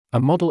A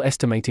model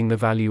estimating the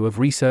value of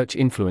research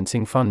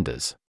influencing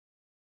funders.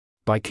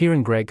 By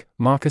Kierangreig,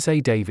 Marcus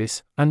A.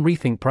 Davis, and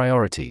Rethink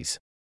Priorities.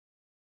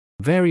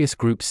 Various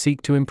groups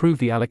seek to improve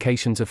the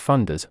allocations of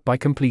funders by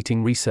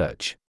completing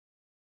research.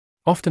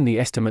 Often the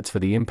estimates for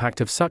the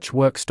impact of such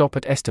work stop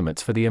at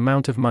estimates for the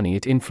amount of money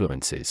it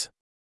influences.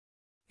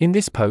 In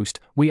this post,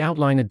 we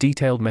outline a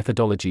detailed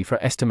methodology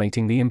for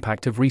estimating the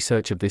impact of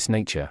research of this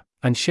nature,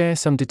 and share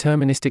some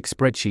deterministic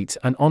spreadsheets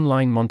and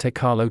online Monte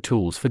Carlo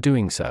tools for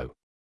doing so.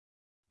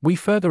 We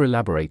further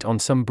elaborate on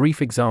some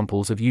brief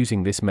examples of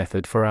using this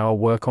method for our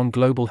work on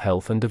global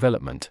health and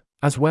development,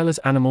 as well as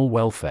animal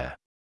welfare.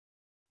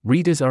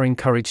 Readers are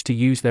encouraged to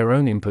use their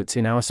own inputs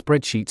in our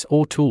spreadsheets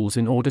or tools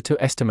in order to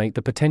estimate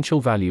the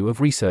potential value of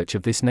research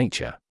of this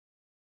nature.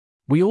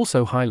 We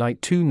also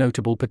highlight two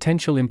notable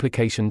potential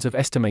implications of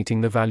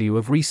estimating the value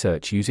of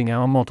research using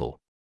our model.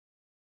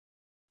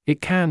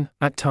 It can,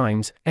 at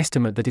times,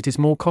 estimate that it is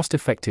more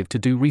cost-effective to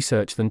do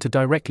research than to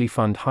directly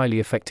fund highly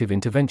effective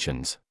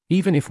interventions,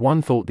 even if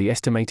one thought the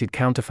estimated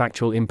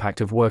counterfactual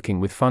impact of working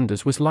with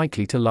funders was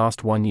likely to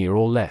last 1 year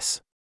or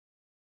less.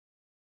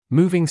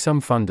 Moving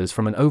some funders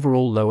from an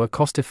overall lower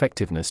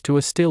cost-effectiveness to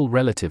a still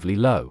relatively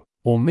low,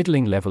 or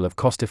middling level of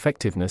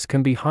cost-effectiveness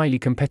can be highly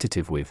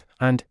competitive with,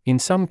 and, in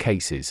some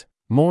cases,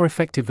 more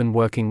effective than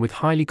working with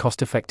highly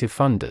cost-effective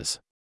funders.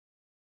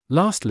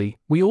 Lastly,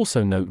 we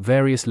also note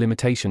various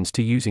limitations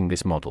to using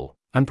this model,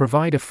 and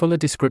provide a fuller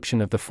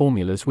description of the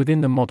formulas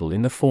within the model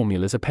in the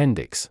formulas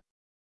appendix.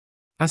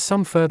 As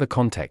some further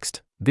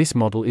context, this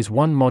model is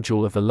one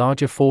module of the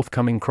larger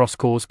forthcoming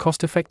cross-cause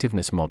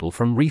cost-effectiveness model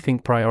from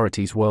Rethink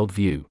Priorities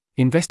Worldview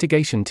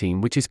investigation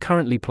team, which is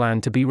currently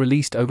planned to be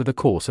released over the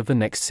course of the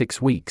next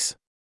 6 weeks.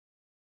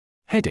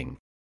 Heading: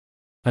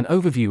 An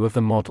overview of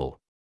the model.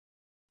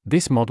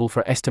 This model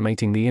for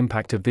estimating the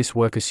impact of this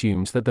work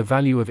assumes that the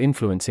value of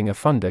influencing a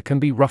funder can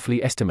be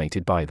roughly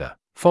estimated by the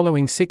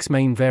following 6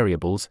 main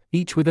variables,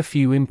 each with a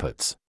few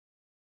inputs.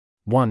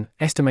 1.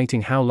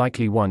 Estimating how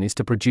likely one is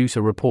to produce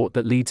a report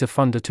that leads a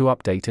funder to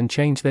update and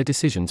change their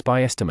decisions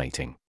by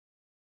estimating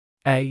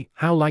a.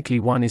 How likely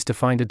one is to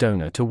find a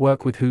donor to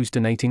work with who's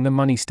donating the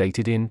money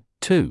stated in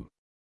 2.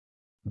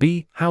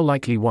 B. How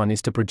likely one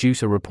is to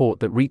produce a report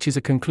that reaches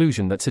a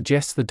conclusion that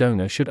suggests the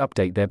donor should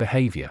update their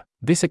behavior.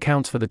 This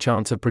accounts for the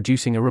chance of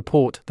producing a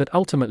report that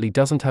ultimately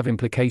doesn't have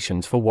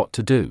implications for what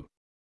to do.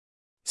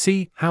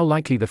 C. How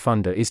likely the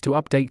funder is to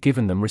update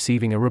given them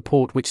receiving a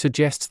report which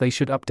suggests they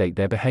should update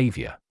their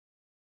behavior.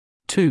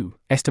 2.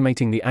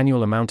 Estimating the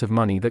annual amount of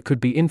money that could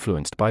be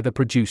influenced by the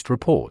produced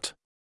report.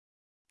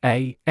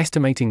 A.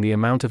 Estimating the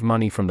amount of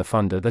money from the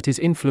funder that is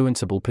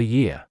influenceable per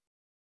year.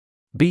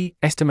 B.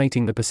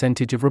 Estimating the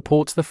percentage of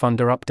reports the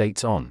funder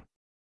updates on.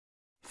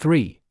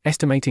 3.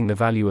 Estimating the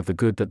value of the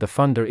good that the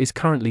funder is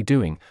currently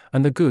doing,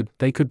 and the good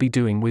they could be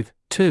doing with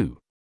 2.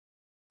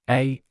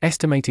 A.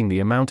 Estimating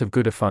the amount of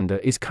good a funder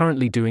is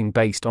currently doing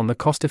based on the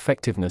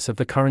cost-effectiveness of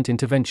the current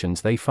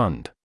interventions they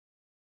fund.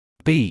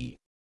 B.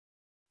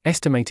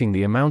 Estimating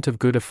the amount of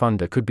good a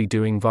funder could be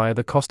doing via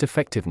the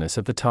cost-effectiveness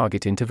of the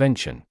target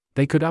intervention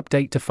they could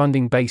update to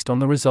funding based on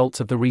the results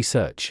of the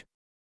research.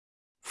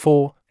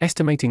 4.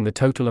 Estimating the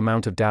total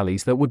amount of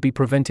DALYs that would be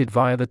prevented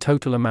via the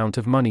total amount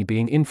of money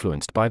being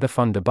influenced by the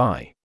funder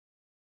by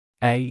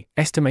A.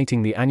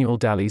 Estimating the annual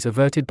DALYs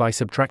averted by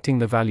subtracting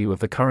the value of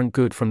the current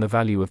good from the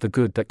value of the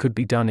good that could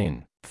be done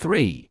in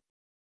 3.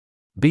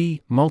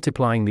 B.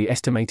 Multiplying the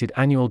estimated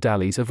annual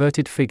DALYs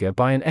averted figure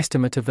by an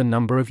estimate of the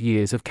number of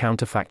years of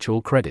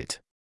counterfactual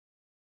credit.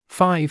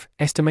 5.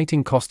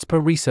 Estimating costs per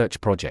research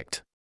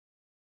project.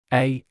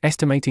 A.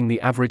 Estimating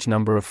the average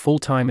number of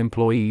full-time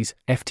employees,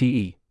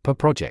 FTE, per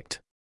project.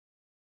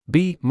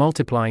 B.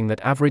 Multiplying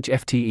that average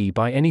FTE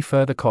by any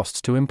further costs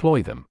to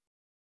employ them.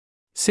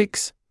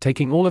 6.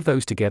 Taking all of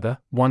those together,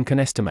 one can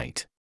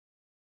estimate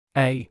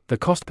A. The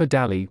cost per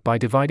DALY by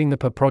dividing the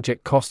per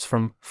project costs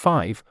from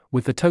 5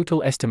 with the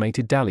total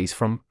estimated DALYs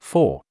from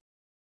 4.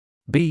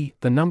 B.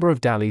 The number of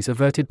DALYs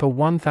averted per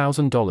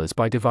 $1,000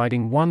 by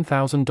dividing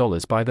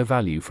 $1,000 by the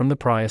value from the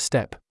prior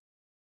step.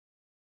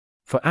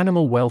 For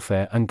animal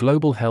welfare and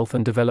global health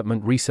and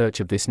development research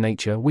of this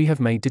nature, we have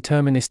made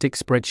deterministic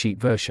spreadsheet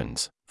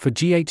versions, for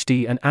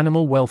GHD and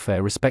animal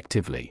welfare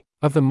respectively,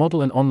 of the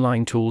model and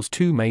online tools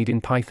too made in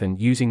Python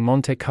using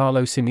Monte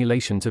Carlo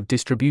simulations of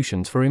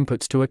distributions for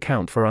inputs to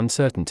account for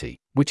uncertainty,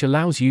 which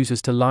allows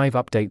users to live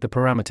update the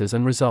parameters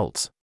and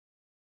results.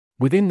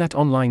 Within that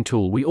online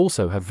tool we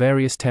also have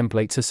various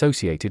templates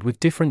associated with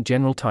different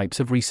general types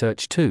of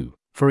research too,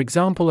 for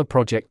example a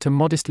project to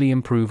modestly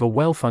improve a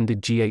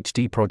well-funded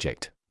GHD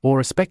project, or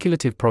a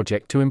speculative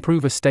project to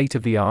improve a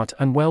state-of-the-art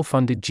and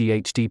well-funded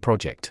GHD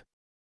project.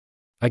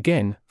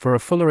 Again, for a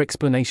fuller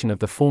explanation of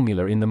the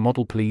formula in the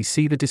model, please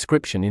see the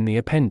description in the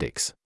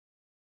appendix.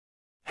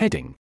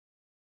 Heading: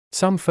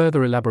 Some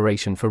further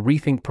elaboration for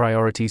Rethink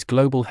Priorities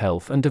global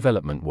health and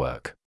development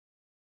work.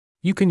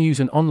 You can use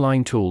an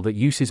online tool that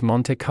uses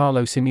Monte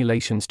Carlo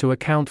simulations to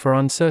account for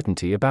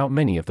uncertainty about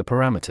many of the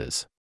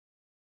parameters.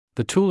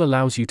 The tool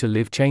allows you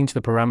to change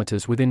the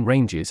parameters within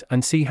ranges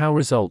and see how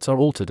results are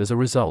altered as a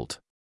result.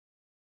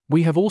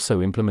 We have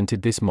also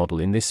implemented this model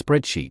in this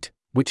spreadsheet,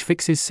 which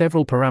fixes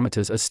several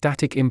parameters as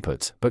static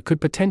inputs but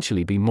could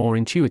potentially be more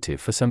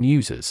intuitive for some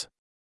users.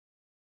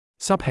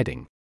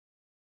 Subheading.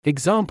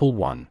 Example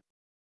 1.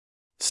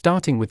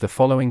 Starting with the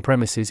following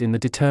premises in the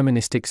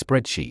deterministic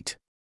spreadsheet.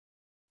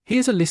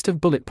 Here's a list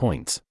of bullet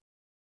points.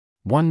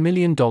 $1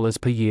 million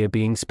per year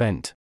being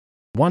spent.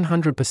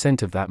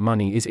 100% of that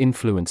money is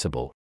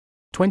influenceable.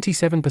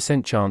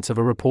 27% chance of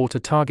a report or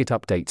target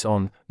updates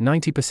on,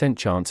 90%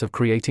 chance of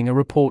creating a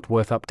report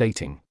worth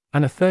updating,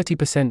 and a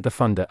 30% the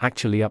funder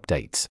actually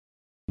updates.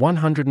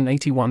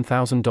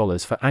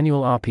 $181,000 for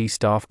annual RP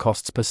staff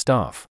costs per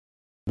staff.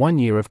 1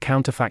 year of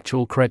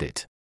counterfactual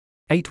credit.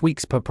 8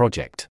 weeks per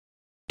project.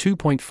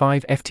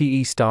 2.5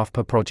 FTE staff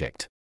per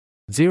project.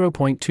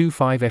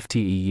 0.25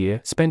 FTE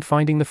year spent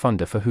finding the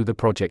funder for who the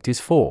project is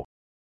for.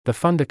 The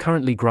funder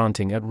currently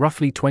granting at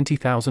roughly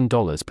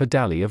 $20,000 per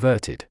DALI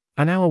averted,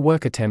 and our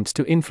work attempts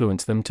to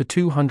influence them to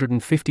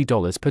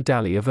 $250 per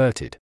DALI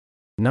averted.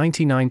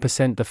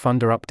 99% the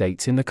funder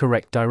updates in the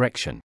correct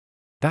direction.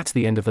 That's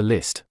the end of the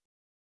list.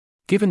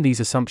 Given these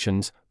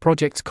assumptions,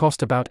 projects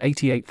cost about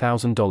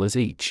 $88,000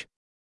 each.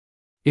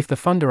 If the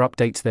funder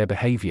updates their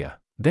behavior,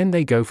 then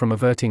they go from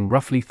averting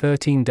roughly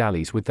 13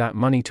 DALIs with that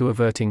money to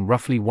averting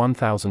roughly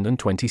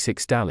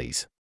 1,026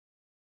 DALIs.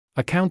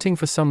 Accounting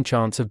for some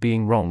chance of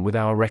being wrong with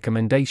our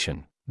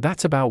recommendation,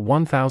 that's about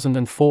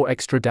 1,004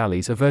 extra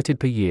DALIs averted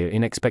per year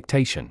in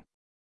expectation.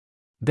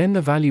 Then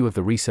the value of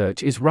the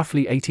research is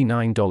roughly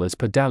 $89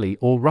 per DALI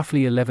or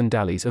roughly 11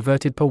 DALIs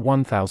averted per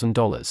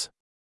 $1,000.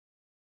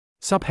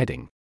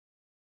 Subheading.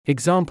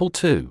 Example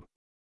 2.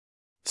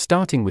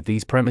 Starting with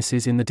these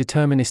premises in the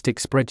deterministic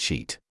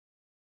spreadsheet.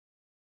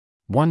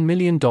 $1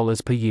 million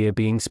per year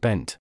being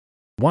spent.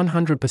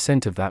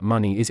 100% of that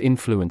money is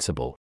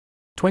influenceable.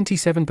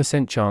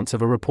 27% chance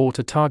of a report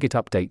or target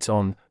updates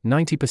on,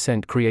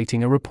 90%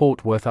 creating a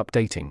report worth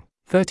updating,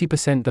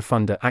 30% the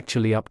funder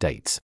actually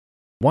updates.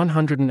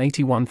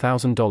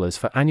 $181,000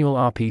 for annual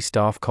RP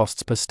staff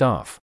costs per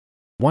staff.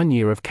 1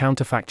 year of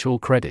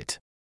counterfactual credit.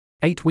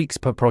 8 weeks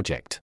per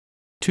project.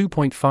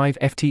 2.5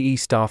 FTE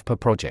staff per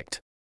project.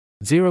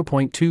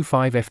 0.25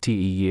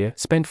 FTE year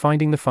spent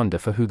finding the funder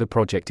for who the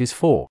project is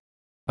for.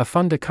 A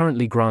funder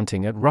currently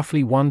granting at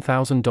roughly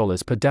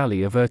 $1,000 per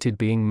DALI averted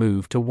being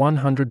moved to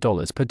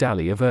 $100 per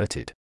DALI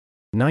averted.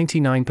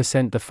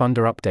 99% the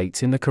funder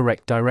updates in the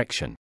correct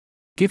direction.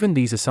 Given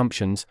these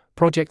assumptions,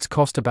 projects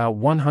cost about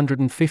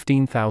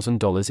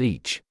 $115,000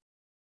 each.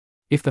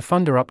 If the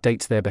funder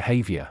updates their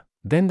behavior,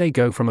 then they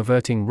go from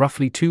averting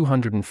roughly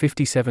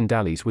 257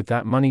 DALIs with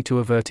that money to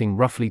averting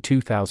roughly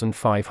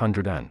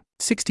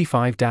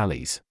 2,565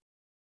 DALIs.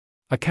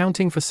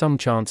 Accounting for some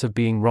chance of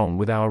being wrong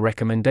with our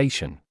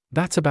recommendation,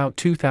 that's about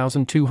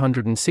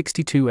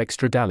 2,262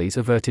 extra DALIs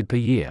averted per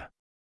year.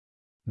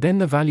 Then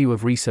the value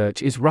of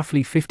research is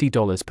roughly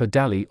 $50 per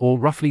DALI or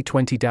roughly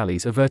 20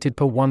 DALIs averted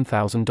per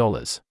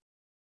 $1,000.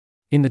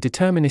 In the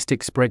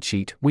deterministic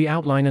spreadsheet, we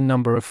outline a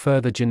number of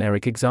further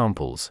generic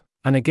examples,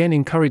 and again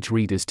encourage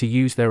readers to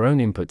use their own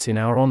inputs in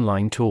our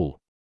online tool.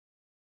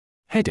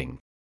 Heading.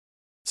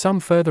 Some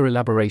further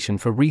elaboration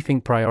for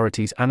Rethink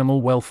Priorities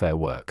animal welfare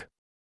work.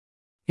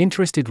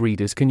 Interested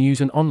readers can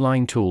use an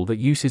online tool that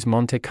uses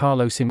Monte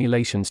Carlo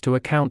simulations to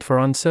account for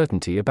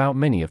uncertainty about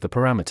many of the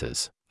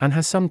parameters, and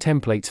has some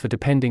templates for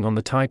depending on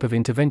the type of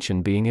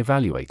intervention being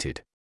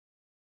evaluated.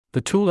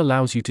 The tool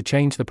allows you to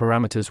change the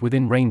parameters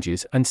within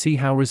ranges and see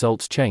how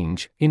results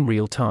change in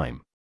real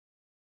time.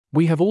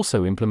 We have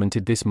also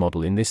implemented this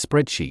model in this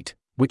spreadsheet,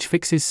 which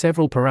fixes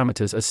several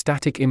parameters as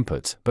static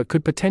inputs but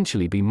could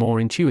potentially be more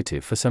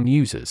intuitive for some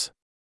users.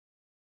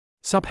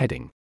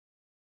 Subheading.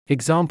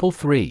 Example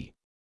 3.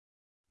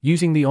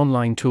 Using the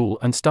online tool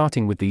and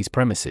starting with these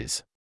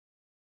premises.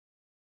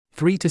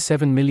 $3 to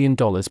 $7 million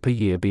per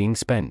year being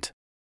spent.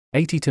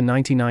 80 to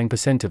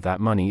 99% of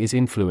that money is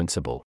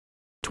influenceable.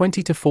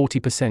 20 to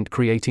 40%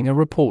 creating a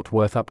report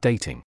worth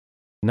updating.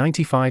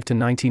 95 to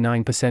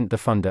 99% the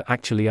funder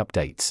actually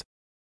updates.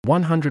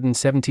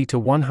 $170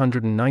 to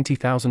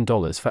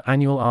 $190,000 for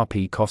annual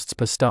RP costs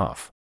per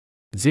staff.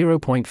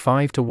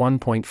 0.5 to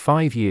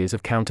 1.5 years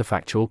of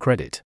counterfactual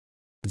credit.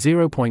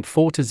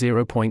 0.4 to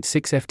 0.6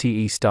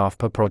 FTE staff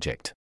per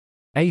project.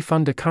 A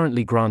funder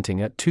currently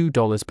granting at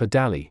 $2 per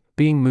DALI,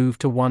 being moved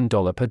to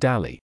 $1 per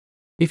DALI.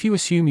 If you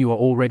assume you are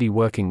already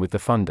working with the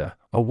funder,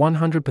 a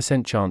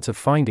 100% chance of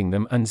finding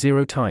them and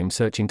 0 time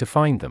searching to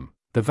find them,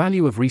 the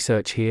value of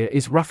research here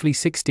is roughly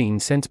 16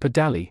 cents per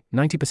DALI,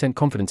 90%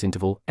 confidence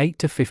interval, 8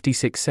 to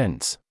 56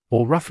 cents,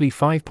 or roughly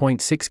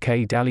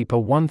 5.6k DALI per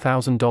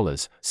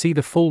 $1,000. See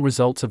the full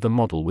results of the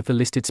model with the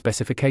listed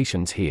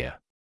specifications here.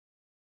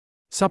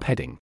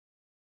 Subheading.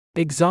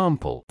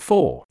 Example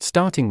 4.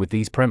 Starting with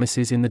these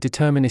premises in the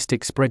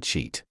deterministic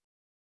spreadsheet.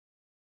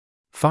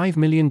 $5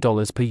 million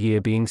per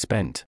year being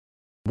spent.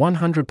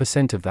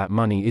 100% of that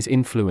money is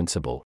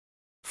influenceable.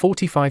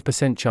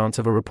 45% chance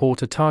of a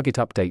report or target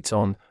updates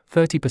on,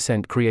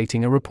 30%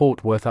 creating a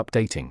report worth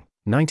updating,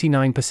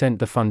 99%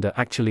 the funder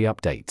actually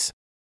updates.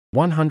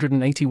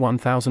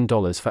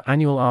 $181,000 for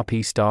annual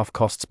RP staff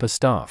costs per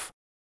staff.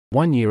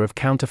 1 year of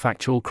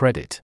counterfactual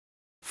credit.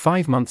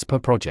 5 months per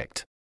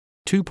project.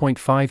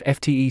 2.5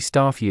 FTE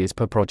staff years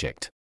per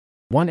project.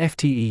 1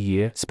 FTE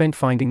year spent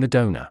finding the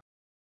donor.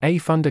 A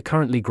funder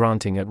currently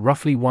granting at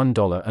roughly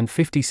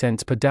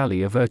 $1.50 per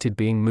DALI averted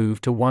being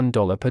moved to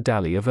 $1 per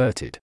DALI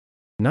averted.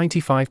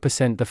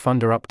 95% the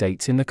funder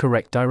updates in the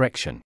correct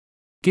direction.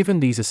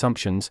 Given these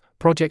assumptions,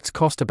 projects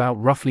cost about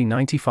roughly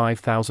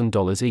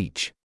 $95,000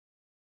 each.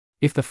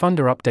 If the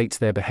funder updates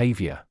their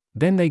behavior,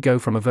 then they go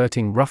from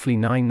averting roughly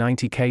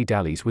 990k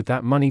DALIs with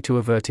that money to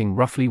averting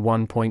roughly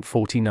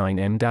 1.49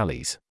 M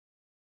DALIs.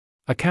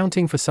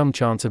 Accounting for some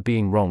chance of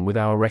being wrong with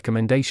our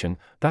recommendation,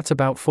 that's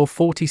about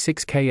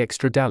 446k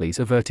extra DALIs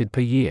averted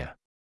per year.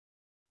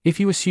 If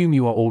you assume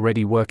you are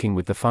already working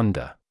with the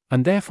funder,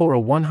 and therefore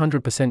a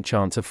 100%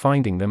 chance of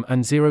finding them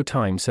and 0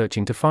 time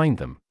searching to find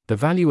them, the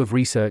value of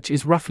research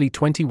is roughly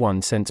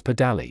 21 cents per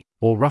DALI,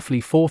 or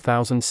roughly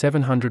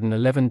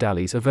 4,711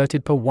 DALIs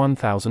averted per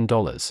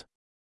 $1,000.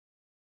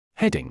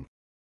 Heading.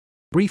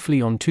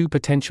 Briefly on 2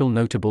 potential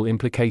notable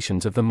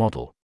implications of the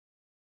model.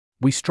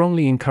 We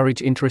strongly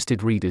encourage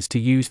interested readers to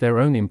use their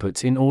own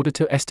inputs in order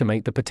to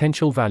estimate the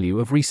potential value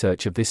of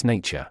research of this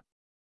nature.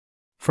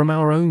 From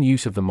our own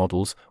use of the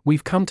models,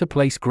 we've come to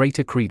place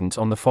greater credence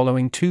on the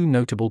following 2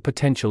 notable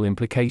potential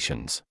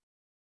implications.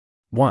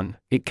 1.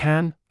 It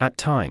can, at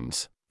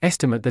times,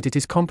 estimate that it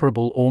is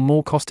comparable or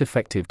more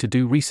cost-effective to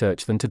do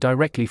research than to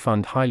directly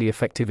fund highly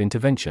effective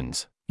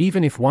interventions,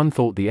 even if one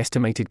thought the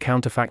estimated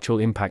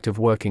counterfactual impact of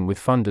working with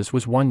funders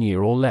was 1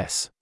 year or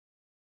less.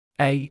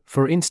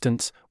 For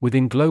instance,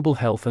 within global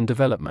health and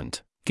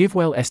development,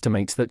 GiveWell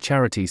estimates that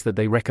charities that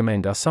they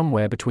recommend are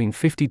somewhere between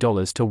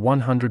 $50 to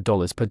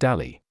 $100 per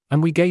DALI,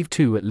 and we gave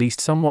 2 at least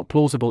somewhat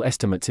plausible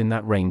estimates in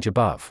that range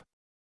above.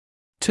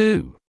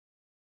 2.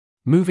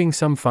 Moving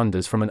some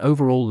funders from an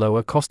overall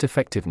lower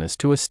cost-effectiveness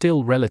to a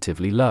still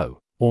relatively low,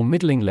 or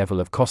middling level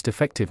of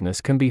cost-effectiveness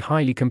can be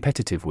highly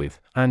competitive with,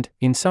 and,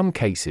 in some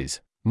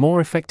cases, more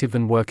effective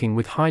than working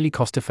with highly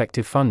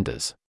cost-effective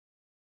funders.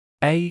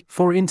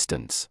 For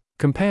instance,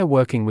 compare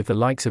working with the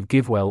likes of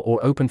GiveWell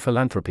or Open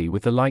Philanthropy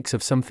with the likes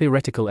of some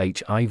theoretical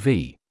HIV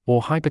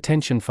or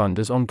hypertension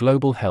funders on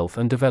global health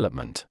and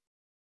development.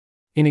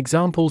 In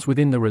examples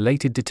within the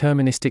related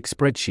deterministic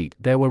spreadsheet,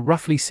 there were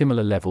roughly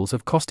similar levels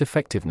of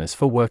cost-effectiveness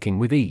for working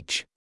with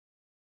each.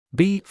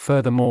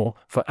 Furthermore,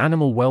 for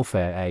animal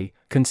welfare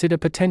consider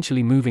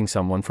potentially moving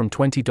someone from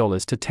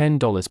 $20 to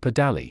 $10 per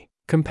DALI,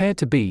 compared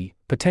to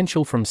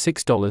potential from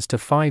 $6 to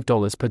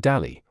 $5 per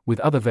DALI, with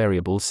other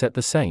variables set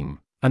the same,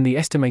 and the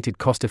estimated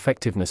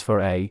cost-effectiveness for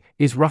A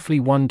is roughly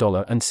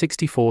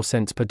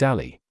 $1.64 per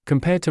DALI,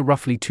 compared to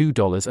roughly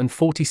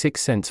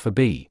 $2.46 for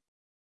B.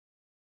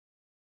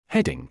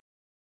 Heading.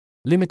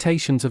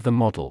 Limitations of the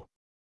model.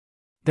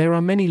 There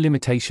are many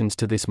limitations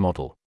to this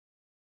model.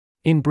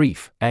 In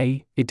brief,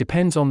 A. It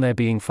depends on there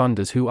being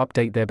funders who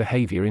update their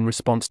behavior in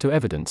response to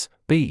evidence.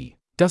 B.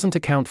 Doesn't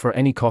account for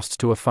any costs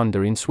to a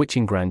funder in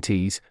switching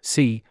grantees.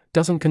 C.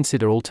 Doesn't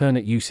consider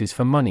alternate uses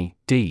for money.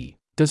 D.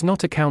 Does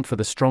not account for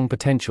the strong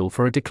potential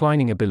for a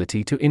declining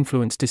ability to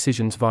influence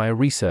decisions via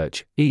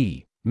research.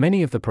 E.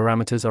 Many of the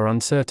parameters are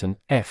uncertain.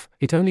 F.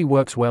 It only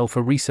works well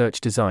for research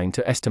designed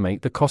to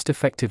estimate the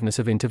cost-effectiveness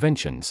of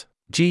interventions.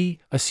 G.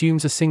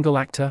 Assumes a single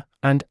actor.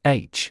 And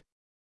H.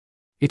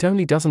 It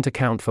only doesn't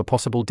account for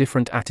possible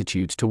different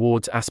attitudes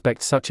towards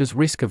aspects such as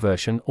risk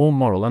aversion or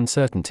moral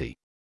uncertainty.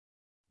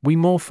 We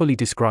more fully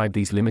describe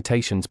these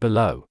limitations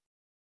below.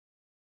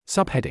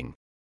 Subheading.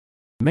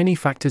 Many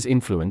factors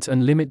influence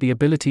and limit the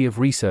ability of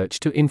research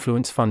to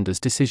influence funders'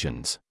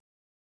 decisions.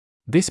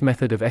 This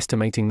method of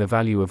estimating the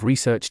value of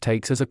research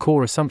takes as a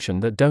core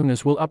assumption that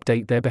donors will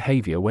update their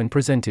behavior when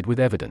presented with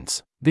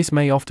evidence. This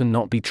may often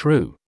not be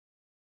true.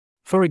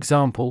 For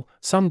example,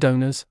 some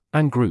donors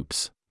and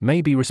groups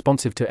may be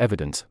responsive to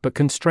evidence but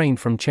constrained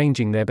from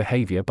changing their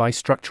behavior by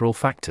structural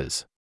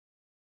factors.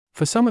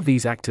 For some of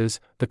these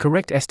actors, the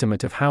correct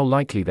estimate of how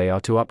likely they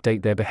are to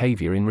update their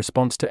behavior in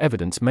response to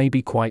evidence may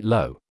be quite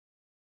low.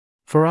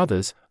 For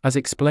others, as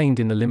explained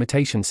in the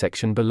limitation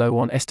section below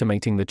on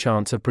estimating the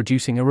chance of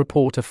producing a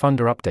report a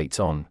funder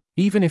updates on,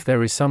 even if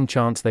there is some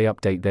chance they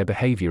update their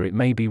behavior, it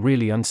may be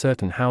really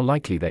uncertain how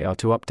likely they are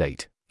to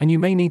update, and you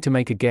may need to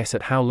make a guess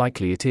at how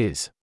likely it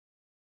is.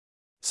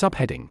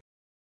 Subheading.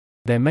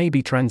 There may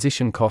be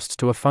transition costs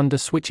to a funder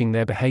switching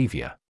their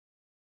behavior.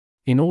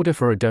 In order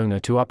for a donor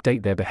to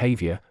update their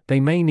behavior, they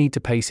may need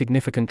to pay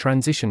significant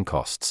transition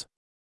costs.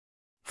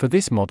 For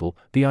this model,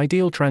 the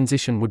ideal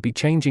transition would be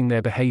changing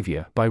their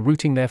behavior by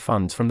routing their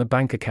funds from the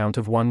bank account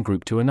of one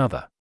group to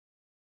another.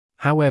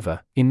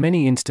 However, in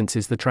many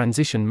instances the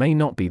transition may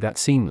not be that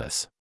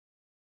seamless.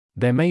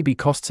 There may be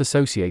costs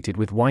associated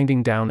with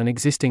winding down an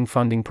existing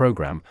funding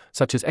program,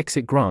 such as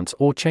exit grants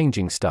or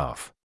changing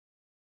staff.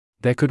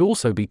 There could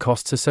also be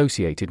costs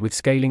associated with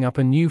scaling up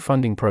a new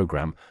funding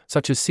program,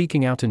 such as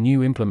seeking out a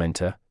new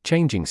implementer,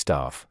 changing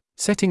staff,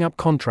 setting up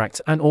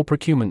contracts and/or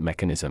procurement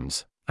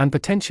mechanisms, and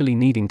potentially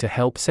needing to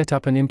help set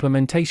up an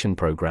implementation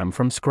program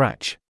from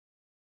scratch.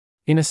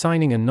 In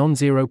assigning a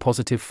non-zero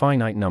positive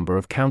finite number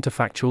of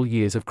counterfactual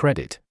years of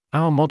credit,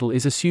 Our model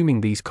is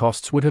assuming these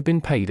costs would have been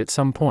paid at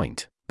some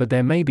point, but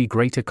there may be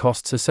greater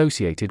costs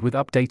associated with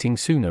updating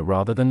sooner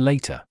rather than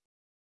later.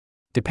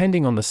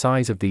 Depending on the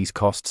size of these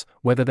costs,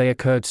 whether they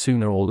occurred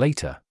sooner or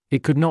later,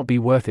 it could not be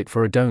worth it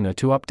for a donor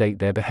to update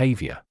their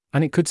behavior,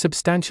 and it could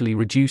substantially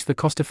reduce the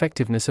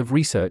cost-effectiveness of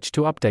research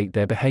to update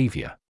their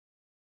behavior.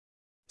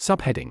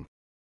 Subheading: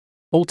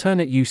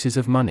 Alternate uses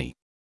of money.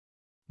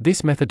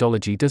 This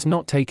methodology does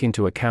not take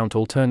into account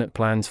alternate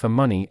plans for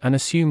money and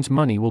assumes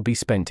money will be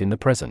spent in the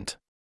present.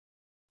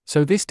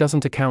 So this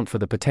doesn't account for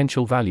the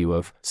potential value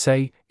of,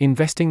 say,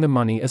 investing the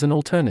money as an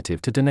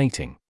alternative to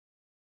donating.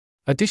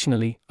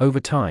 Additionally, over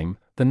time,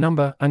 the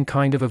number and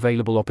kind of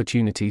available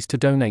opportunities to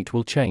donate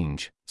will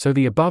change, so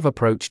the above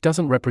approach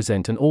doesn't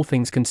represent an all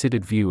things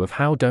considered view of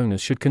how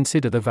donors should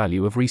consider the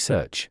value of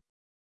research.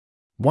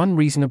 One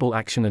reasonable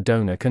action a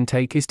donor can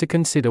take is to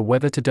consider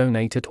whether to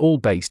donate at all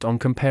based on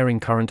comparing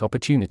current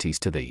opportunities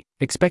to the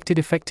expected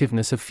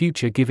effectiveness of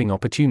future giving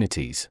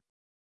opportunities.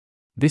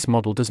 This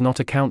model does not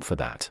account for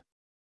that.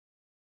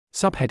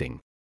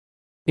 Subheading: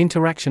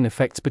 Interaction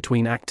effects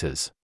between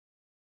actors.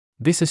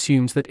 This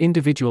assumes that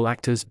individual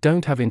actors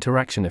don't have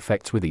interaction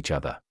effects with each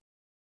other.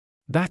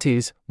 That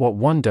is, what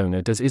one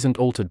donor does isn't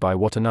altered by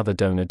what another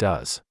donor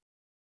does.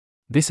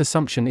 This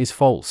assumption is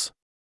false.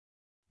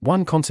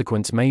 One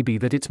consequence may be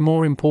that it's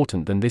more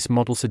important than this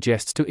model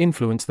suggests to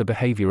influence the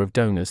behavior of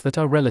donors that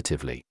are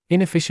relatively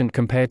inefficient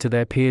compared to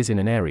their peers in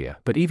an area,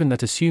 but even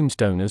that assumes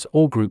donors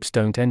or groups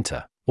don't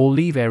enter or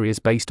leave areas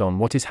based on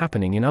what is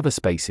happening in other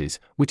spaces,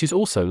 which is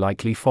also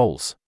likely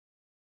false.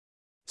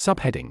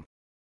 Subheading: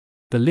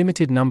 The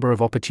limited number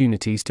of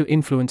opportunities to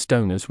influence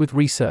donors with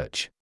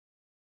research.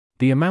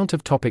 The amount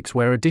of topics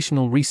where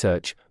additional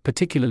research,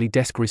 particularly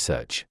desk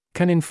research,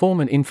 can inform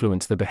and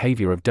influence the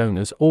behavior of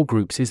donors or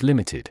groups is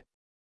limited.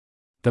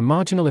 The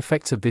marginal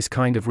effects of this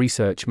kind of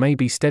research may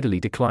be steadily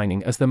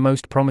declining as the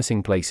most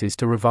promising places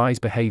to revise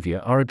behavior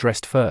are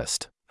addressed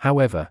first.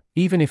 However,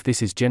 even if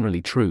this is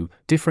generally true,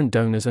 different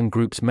donors and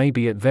groups may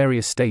be at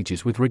various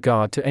stages with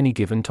regard to any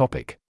given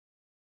topic.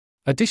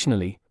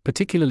 Additionally,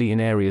 particularly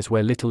in areas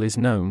where little is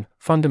known,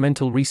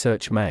 fundamental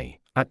research may,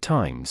 at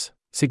times,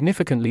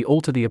 significantly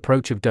alter the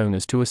approach of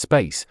donors to a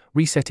space,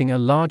 resetting a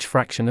large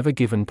fraction of a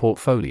given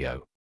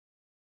portfolio.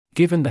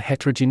 Given the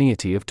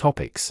heterogeneity of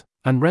topics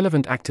and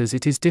relevant actors,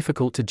 it is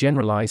difficult to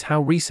generalize how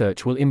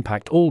research will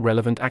impact all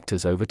relevant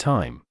actors over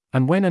time,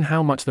 and when and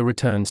how much the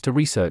returns to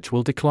research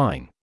will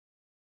decline.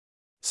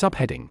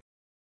 Subheading: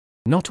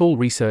 Not all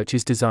research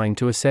is designed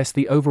to assess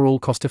the overall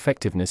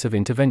cost-effectiveness of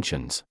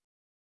interventions.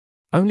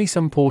 Only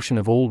some portion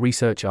of all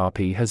research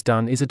RP has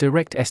done is a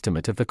direct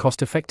estimate of the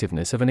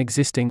cost-effectiveness of an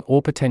existing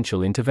or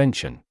potential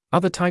intervention.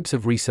 Other types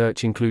of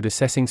research include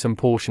assessing some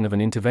portion of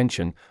an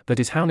intervention, that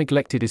is, how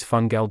neglected is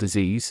fungal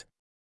disease,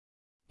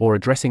 or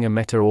addressing a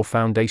meta or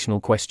foundational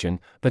question,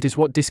 that is,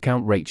 what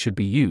discount rate should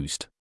be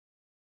used.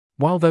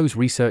 While those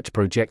research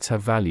projects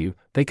have value,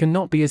 they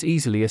cannot be as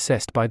easily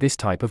assessed by this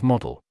type of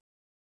model.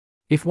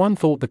 If one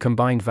thought the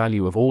combined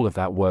value of all of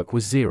that work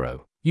was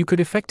zero, you could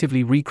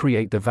effectively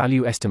recreate the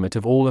value estimate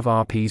of all of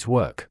RP's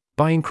work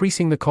by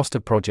increasing the cost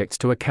of projects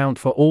to account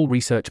for all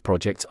research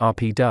projects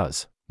RP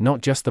does,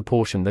 not just the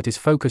portion that is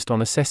focused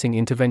on assessing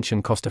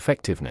intervention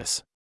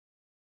cost-effectiveness.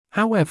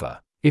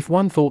 However, if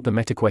one thought the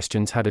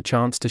meta-questions had a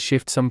chance to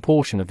shift some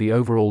portion of the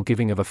overall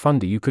giving of a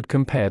funder, you could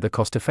compare the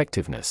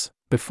cost-effectiveness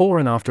before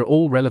and after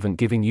all relevant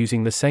giving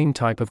using the same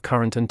type of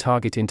current and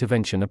target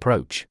intervention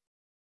approach.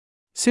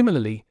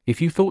 Similarly, if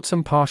you thought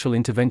some partial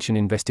intervention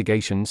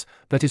investigations,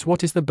 that is,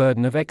 what is the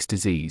burden of X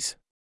disease,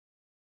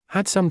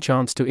 had some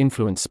chance to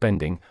influence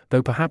spending,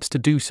 though perhaps to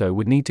do so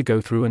would need to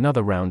go through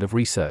another round of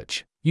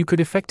research, you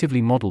could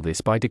effectively model this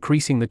by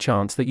decreasing the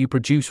chance that you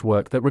produce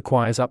work that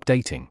requires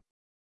updating.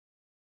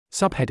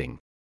 Subheading: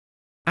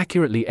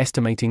 Accurately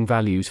estimating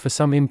values for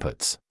some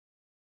inputs.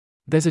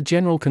 There's a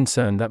general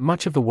concern that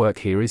much of the work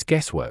here is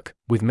guesswork,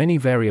 with many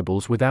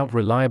variables without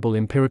reliable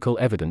empirical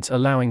evidence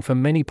allowing for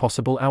many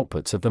possible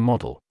outputs of the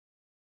model.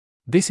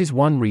 This is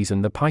one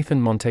reason the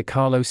Python Monte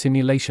Carlo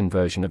simulation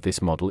version of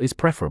this model is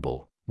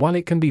preferable. While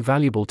it can be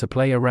valuable to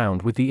play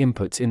around with the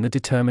inputs in the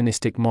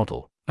deterministic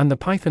model and the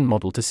Python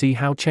model to see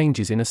how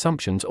changes in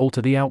assumptions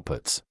alter the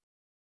outputs.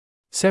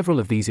 Several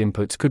of these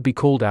inputs could be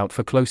called out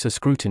for closer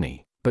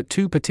scrutiny, but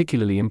two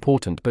particularly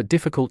important but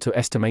difficult to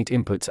estimate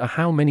inputs are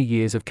how many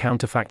years of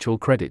counterfactual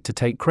credit to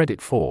take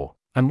credit for,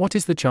 and what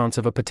is the chance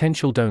of a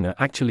potential donor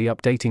actually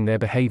updating their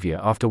behavior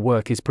after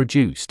work is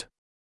produced.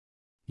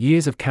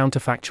 Years of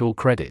counterfactual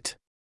credit.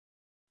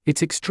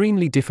 It's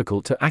extremely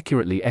difficult to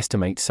accurately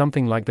estimate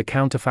something like the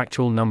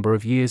counterfactual number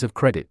of years of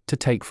credit to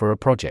take for a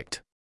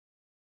project.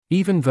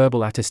 Even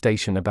verbal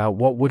attestation about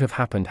what would have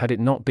happened had it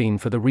not been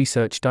for the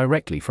research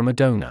directly from a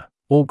donor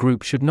or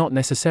group should not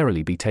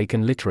necessarily be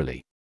taken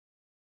literally.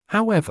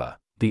 However,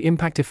 the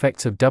impact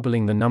effects of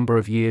doubling the number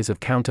of years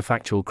of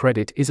counterfactual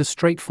credit is a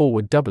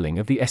straightforward doubling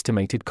of the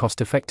estimated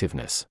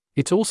cost-effectiveness.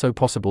 It's also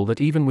possible that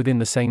even within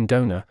the same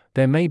donor,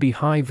 there may be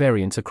high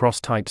variance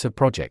across types of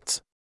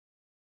projects.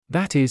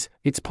 That is,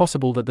 it's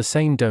possible that the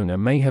same donor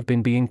may have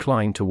been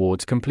inclined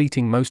towards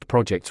completing most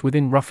projects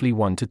within roughly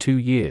 1 to 2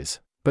 years,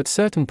 but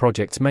certain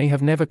projects may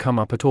have never come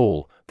up at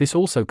all. This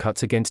also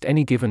cuts against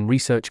any given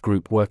research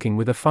group working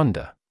with a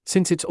funder,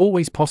 since it's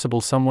always possible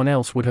someone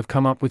else would have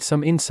come up with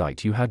some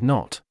insight you had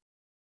not.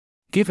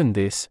 Given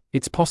this,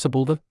 it's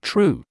possible the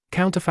true,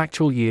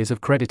 counterfactual years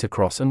of credit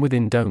across and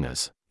within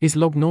donors is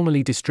log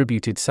normally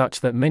distributed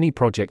such that many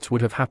projects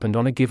would have happened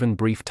on a given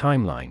brief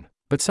timeline,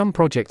 but some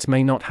projects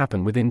may not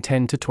happen within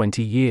 10 to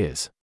 20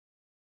 years.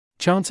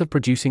 Chance of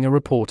producing a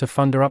report a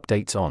funder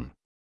updates on.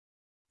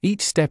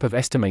 Each step of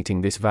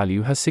estimating this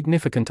value has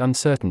significant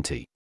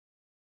uncertainty.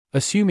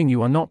 Assuming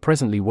you are not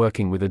presently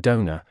working with a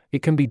donor,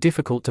 it can be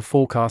difficult to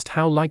forecast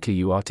how likely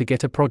you are to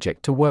get a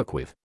project to work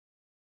with.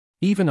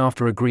 Even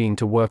after agreeing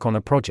to work on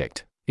a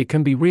project, it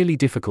can be really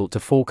difficult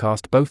to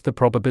forecast both the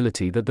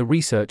probability that the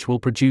research will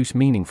produce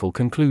meaningful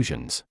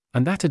conclusions,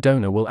 and that a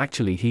donor will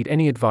actually heed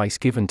any advice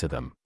given to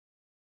them.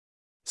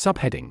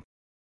 Subheading: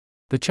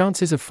 the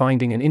chances of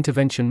finding an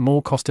intervention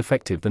more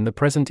cost-effective than the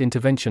present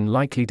intervention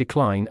likely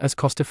decline as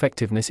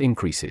cost-effectiveness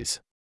increases.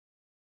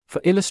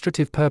 For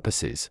illustrative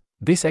purposes,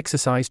 this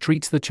exercise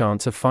treats the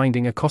chance of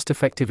finding a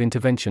cost-effective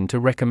intervention to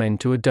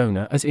recommend to a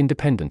donor as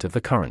independent of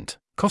the current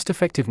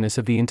cost-effectiveness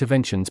of the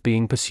interventions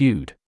being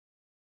pursued.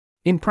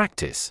 In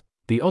practice,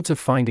 the odds of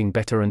finding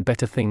better and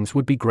better things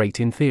would be great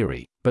in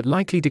theory, but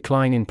likely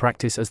decline in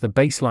practice as the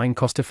baseline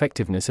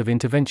cost-effectiveness of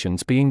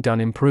interventions being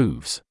done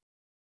improves.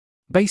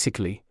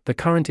 Basically, the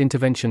current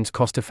intervention's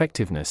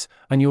cost-effectiveness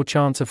and your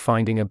chance of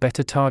finding a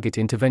better target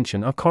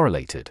intervention are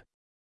correlated.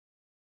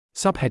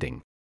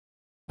 Subheading: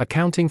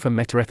 accounting for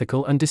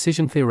metaethical and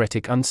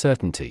decision-theoretic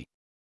uncertainty.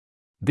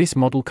 This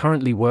model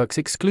currently works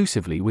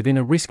exclusively within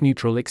a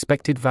risk-neutral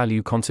expected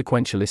value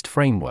consequentialist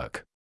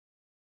framework.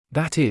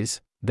 That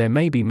is, there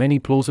may be many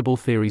plausible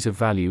theories of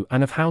value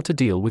and of how to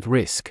deal with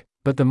risk,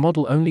 but the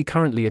model only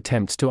currently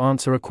attempts to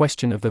answer a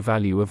question of the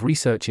value of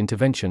research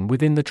intervention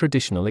within the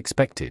traditional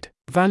expected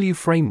value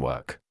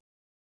framework.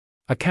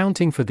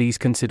 Accounting for these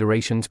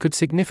considerations could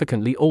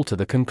significantly alter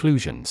the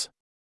conclusions.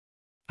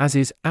 As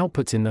is,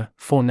 outputs in the,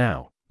 for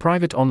now,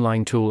 private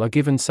online tool are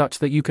given such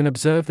that you can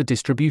observe the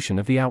distribution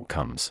of the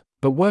outcomes,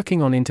 but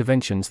working on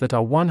interventions that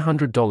are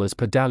 $100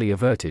 per DALI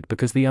averted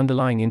because the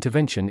underlying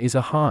intervention is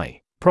a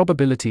high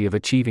probability of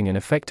achieving an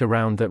effect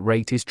around that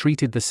rate is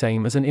treated the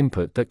same as an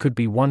input that could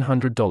be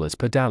 $100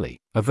 per DALI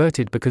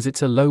averted because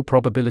it's a low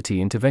probability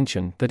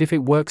intervention that if it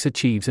works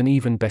achieves an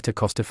even better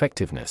cost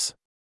effectiveness.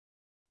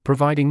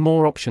 Providing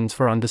more options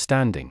for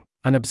understanding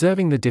and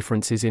observing the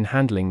differences in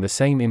handling the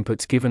same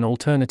inputs given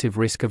alternative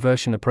risk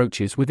aversion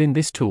approaches within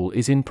this tool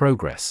is in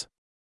progress.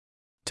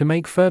 To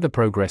make further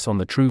progress on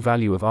the true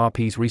value of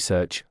RP's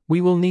research,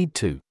 we will need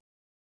to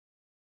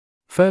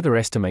further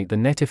estimate the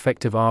net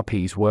effect of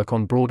RP's work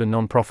on broader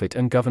non-profit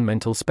and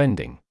governmental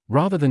spending,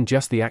 rather than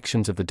just the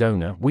actions of the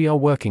donor we are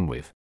working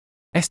with.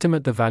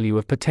 Estimate the value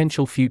of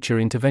potential future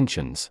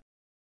interventions.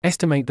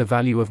 Estimate the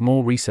value of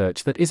more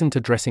research that isn't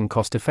addressing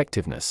cost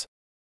effectiveness.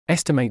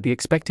 Estimate the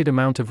expected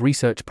amount of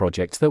research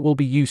projects that will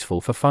be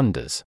useful for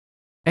funders.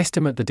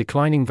 Estimate the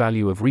declining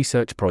value of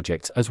research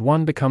projects as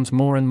one becomes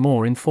more and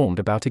more informed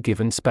about a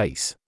given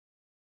space.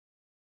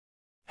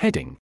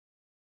 Heading: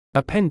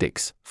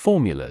 Appendix,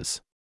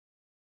 Formulas.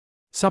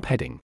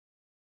 Subheading: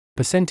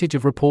 percentage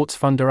of reports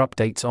funder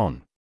updates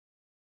on.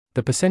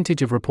 The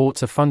percentage of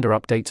reports a funder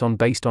updates on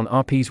based on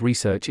RP's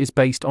research is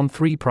based on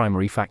 3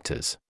 primary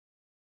factors.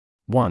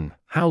 1.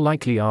 How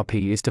likely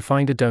RP is to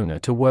find a donor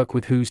to work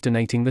with who's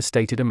donating the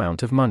stated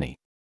amount of money.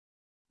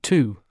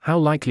 2. How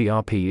likely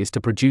RP is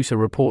to produce a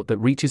report that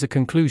reaches a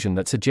conclusion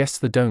that suggests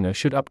the donor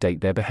should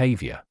update their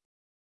behavior.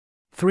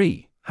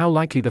 3. How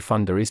likely the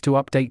funder is to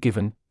update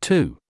given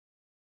 2.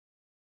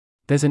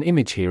 There's an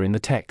image here in the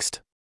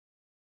text.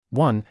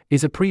 1.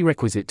 Is a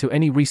prerequisite to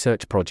any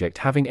research project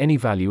having any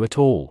value at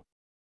all.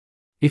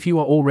 If you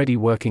are already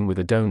working with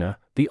a donor,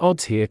 the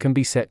odds here can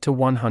be set to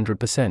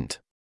 100%.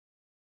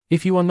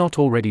 If you are not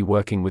already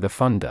working with a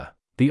funder,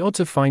 the odds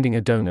of finding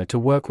a donor to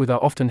work with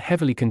are often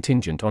heavily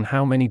contingent on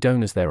how many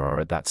donors there are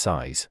at that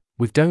size,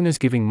 with donors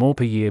giving more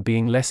per year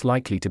being less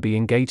likely to be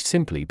engaged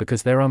simply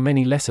because there are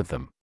many less of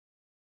them.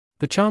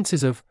 The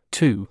chances of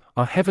 2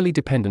 are heavily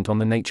dependent on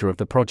the nature of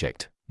the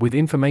project, with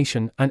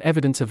information and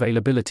evidence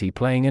availability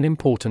playing an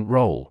important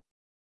role.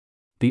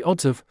 The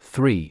odds of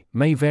 3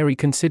 may vary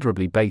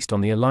considerably based on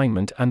the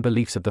alignment and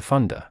beliefs of the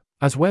funder,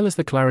 as well as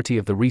the clarity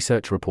of the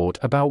research report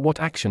about what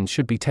actions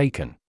should be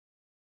taken.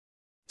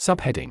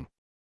 Subheading: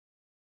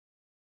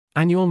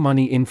 annual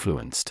money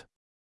influenced.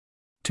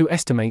 To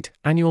estimate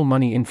annual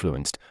money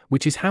influenced,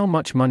 which is how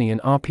much money an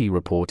RP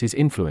report is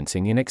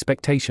influencing in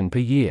expectation per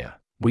year,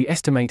 we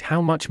estimate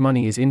how much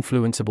money is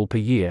influenceable per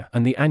year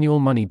and the annual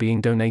money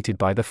being donated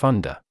by the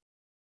funder.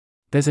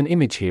 There's an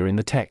image here in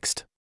the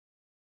text.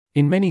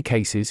 In many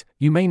cases,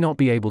 you may not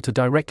be able to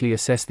directly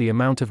assess the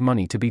amount of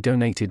money to be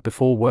donated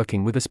before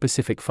working with a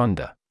specific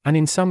funder, and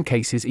in some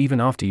cases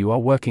even after you are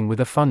working with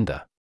a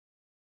funder.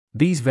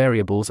 These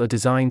variables are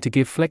designed to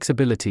give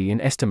flexibility in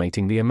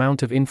estimating the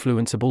amount of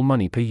influenceable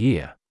money per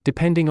year,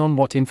 depending on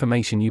what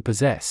information you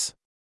possess.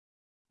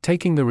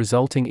 Taking the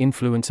resulting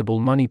influenceable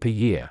money per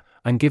year,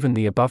 and given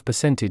the above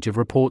percentage of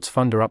reports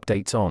funder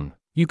updates on,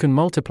 you can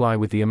multiply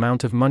with the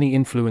amount of money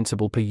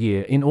influenceable per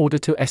year in order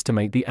to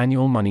estimate the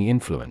annual money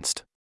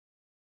influenced.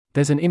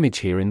 There's an image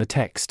here in the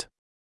text.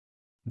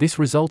 This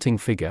resulting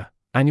figure,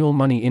 annual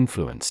money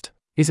influenced,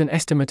 is an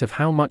estimate of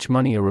how much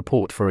money a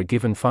report for a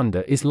given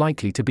funder is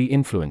likely to be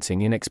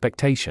influencing in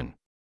expectation.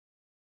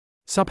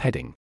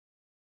 Subheading: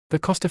 the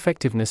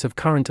cost-effectiveness of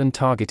current and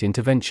target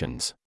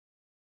interventions.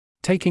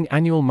 Taking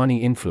annual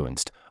money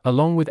influenced,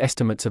 along with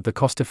estimates of the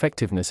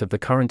cost-effectiveness of the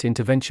current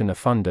intervention a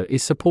funder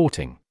is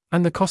supporting,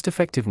 and the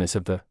cost-effectiveness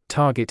of the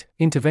target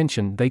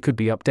intervention they could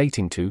be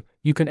updating to,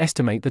 you can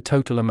estimate the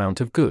total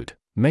amount of good,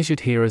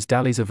 measured here as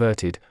DALYs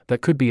averted,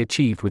 that could be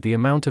achieved with the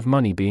amount of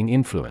money being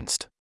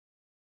influenced.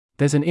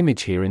 There's an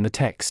image here in the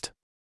text.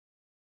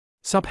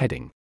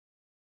 Subheading: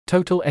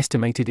 total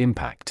estimated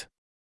impact.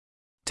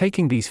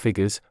 Taking these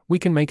figures, we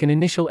can make an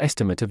initial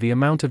estimate of the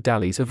amount of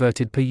DALYs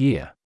averted per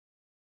year.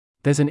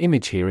 There's an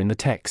image here in the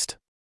text.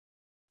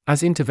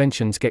 As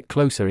interventions get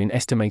closer in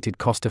estimated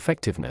cost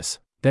effectiveness,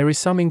 there is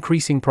some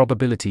increasing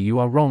probability you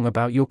are wrong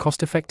about your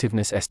cost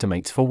effectiveness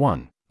estimates for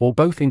one or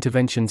both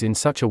interventions in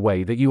such a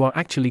way that you are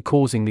actually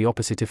causing the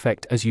opposite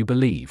effect as you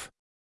believe.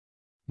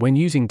 When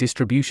using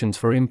distributions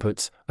for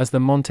inputs, as the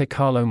Monte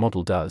Carlo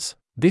model does,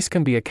 this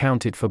can be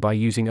accounted for by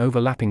using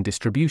overlapping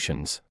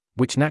distributions,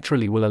 which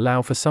naturally will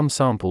allow for some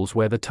samples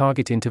where the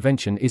target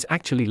intervention is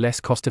actually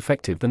less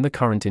cost-effective than the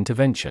current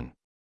intervention.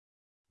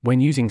 When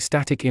using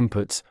static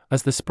inputs,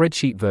 as the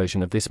spreadsheet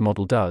version of this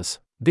model does,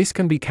 this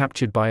can be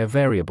captured by a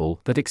variable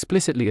that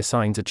explicitly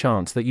assigns a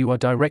chance that you are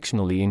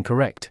directionally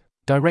incorrect,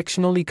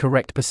 directionally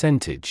correct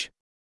percentage.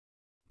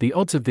 The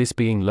odds of this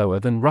being lower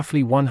than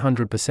roughly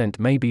 100%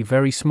 may be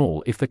very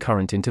small if the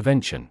current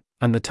intervention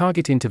and the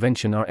target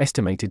intervention are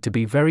estimated to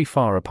be very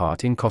far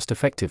apart in cost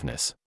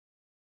effectiveness.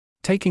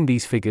 Taking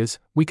these figures,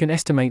 we can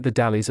estimate the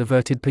DALYs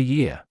averted per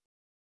year.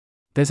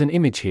 There's an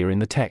image here in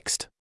the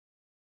text.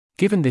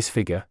 Given this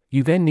figure,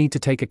 you then need to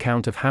take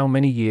account of how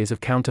many years of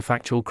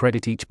counterfactual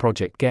credit each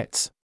project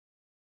gets.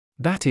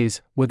 That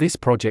is, were this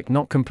project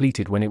not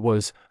completed when it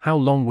was, how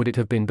long would it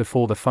have been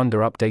before the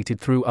funder updated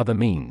through other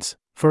means,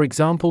 for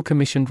example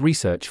commissioned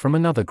research from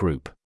another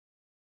group?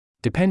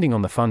 Depending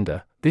on the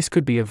funder, this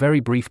could be a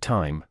very brief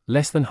time,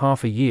 less than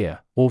half a year,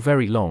 or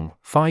very long,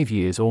 5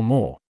 years or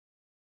more.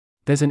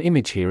 There's an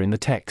image here in the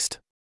text.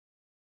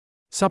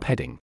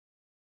 Subheading: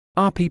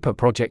 RP per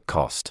project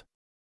cost.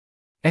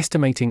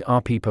 Estimating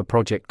RP per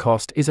project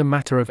cost is a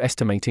matter of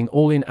estimating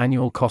all-in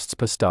annual costs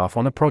per staff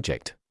on a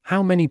project,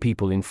 how many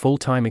people in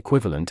full-time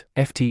equivalent,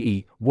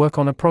 FTE, work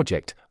on a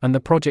project, and the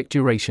project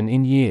duration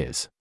in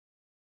years.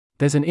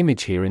 There's an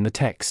image here in the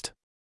text.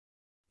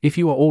 If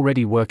you are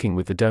already working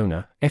with the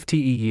donor,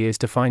 FTE years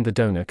to find the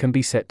donor can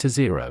be set to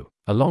 0,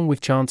 along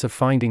with chance of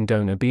finding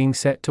donor being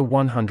set to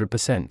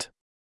 100%.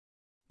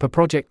 Per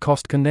project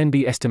cost can then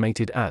be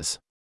estimated as.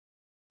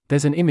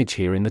 There's an image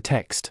here in the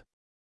text.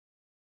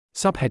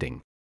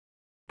 Subheading: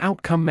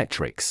 outcome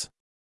metrics.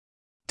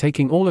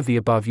 Taking all of the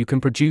above, you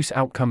can produce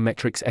outcome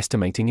metrics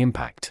estimating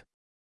impact.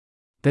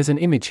 There's an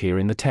image here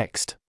in the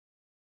text.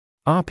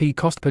 RP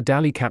cost per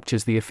DALY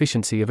captures the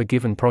efficiency of a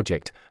given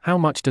project. How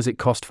much does it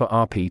cost for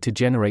RP to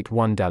generate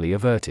one DALY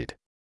averted?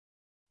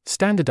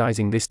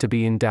 Standardizing this to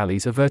be in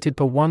DALYs averted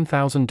per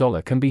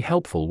 $1,000 can be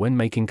helpful when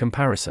making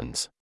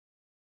comparisons.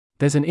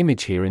 There's an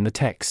image here in the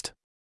text.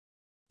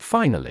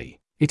 Finally,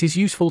 it is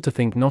useful to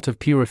think not of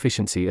pure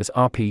efficiency as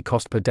RP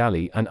cost per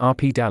DALY and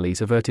RP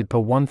DALYs averted per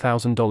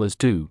 $1,000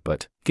 do,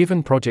 but,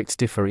 given projects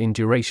differ in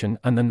duration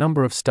and the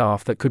number of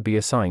staff that could be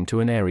assigned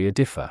to an area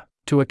differ,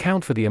 to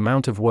account for the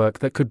amount of work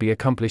that could be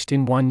accomplished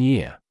in 1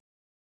 year.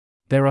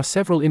 There are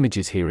several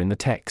images here in the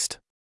text.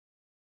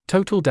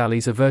 Total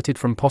DALYs averted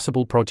from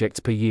possible projects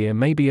per year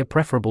may be a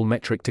preferable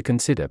metric to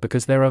consider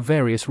because there are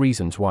various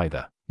reasons why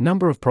the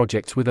number of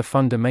projects with a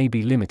funder may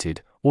be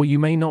limited, or you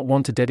may not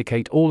want to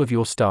dedicate all of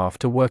your staff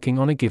to working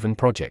on a given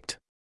project.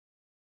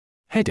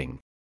 Heading: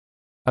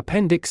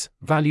 Appendix: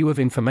 Value of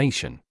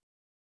Information.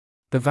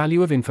 The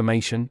value of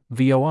information,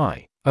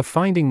 VOI, of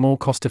finding more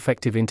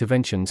cost-effective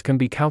interventions can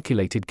be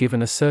calculated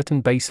given a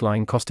certain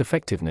baseline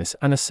cost-effectiveness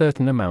and a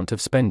certain amount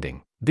of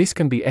spending. This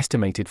can be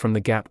estimated from the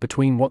gap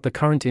between what the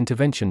current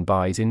intervention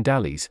buys in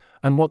DALYs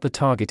and what the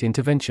target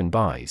intervention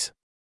buys.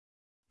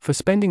 For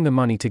spending the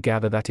money to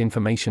gather that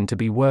information to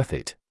be worth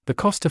it, the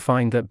cost to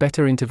find that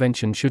better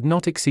intervention should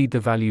not exceed the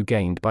value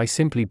gained by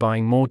simply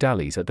buying more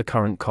DALYs at the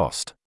current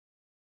cost.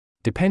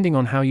 Depending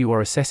on how you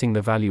are assessing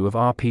the value of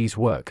RP's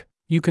work,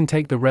 you can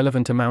take the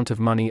relevant amount of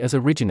money as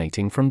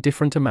originating from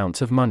different amounts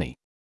of money.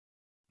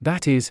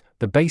 That is,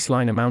 the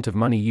baseline amount of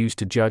money used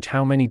to judge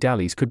how many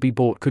DALYs could be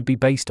bought could be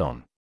based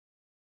on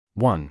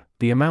 1.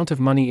 The amount of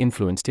money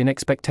influenced in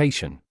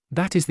expectation,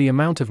 that is the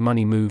amount of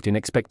money moved in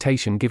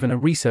expectation given a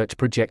research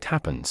project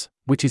happens,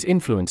 which is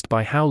influenced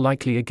by how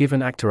likely a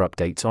given actor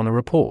updates on a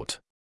report.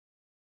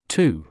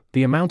 2.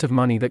 The amount of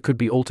money that could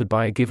be altered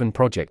by a given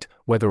project,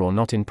 whether or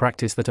not in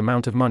practice that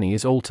amount of money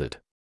is altered.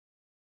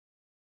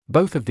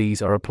 Both of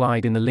these are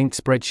applied in the linked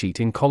spreadsheet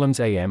in columns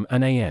AM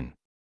and AN.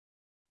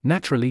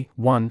 Naturally,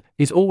 1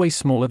 is always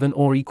smaller than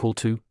or equal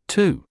to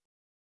 2.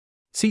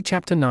 See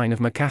Chapter 9 of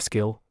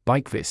McCaskill,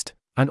 Bikevist,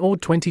 and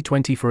ORD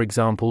 2020 for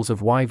examples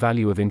of why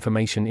value of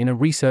information in a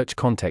research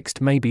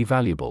context may be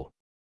valuable.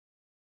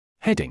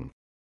 Heading: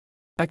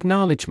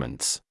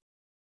 Acknowledgements.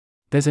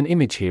 There's an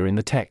image here in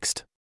the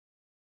text.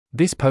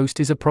 This post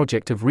is a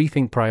project of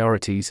Rethink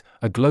Priorities,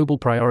 a global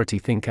priority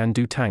think and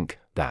do tank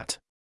that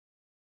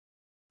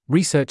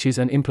researches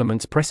and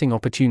implements pressing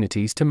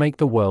opportunities to make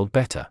the world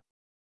better.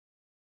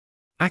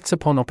 Acts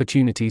upon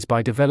opportunities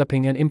by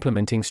developing and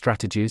implementing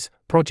strategies,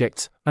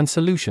 projects, and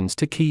solutions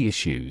to key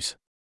issues.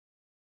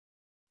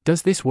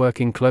 Does this work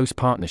in close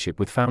partnership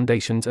with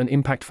foundations and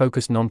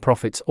impact-focused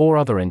nonprofits or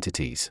other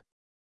entities?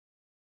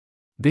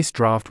 This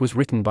draft was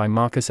written by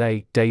Marcus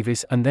A.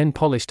 Davis and then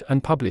polished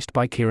and published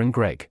by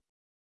Kierangreig.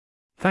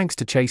 Thanks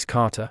to Chase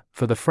Carter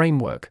for the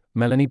framework,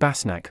 Melanie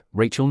Basnack,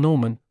 Rachel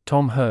Norman,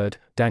 Tom Hurd,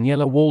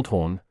 Daniela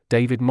Waldhorn,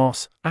 David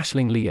Moss,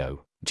 Aisling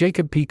Leo,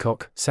 Jacob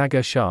Peacock,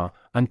 Sagar Shah,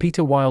 and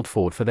Peter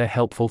Wildford for their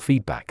helpful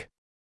feedback.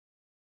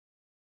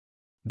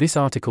 This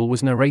article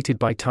was narrated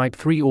by Type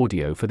 3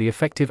 Audio for the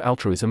Effective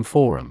Altruism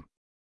Forum.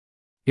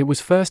 It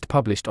was first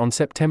published on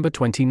September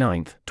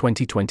 29,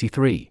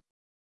 2023.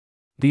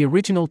 The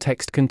original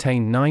text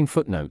contained 9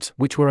 footnotes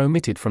which were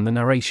omitted from the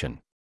narration.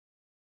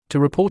 To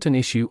report an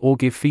issue or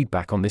give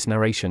feedback on this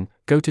narration,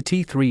 go to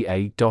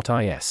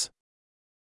t3a.is.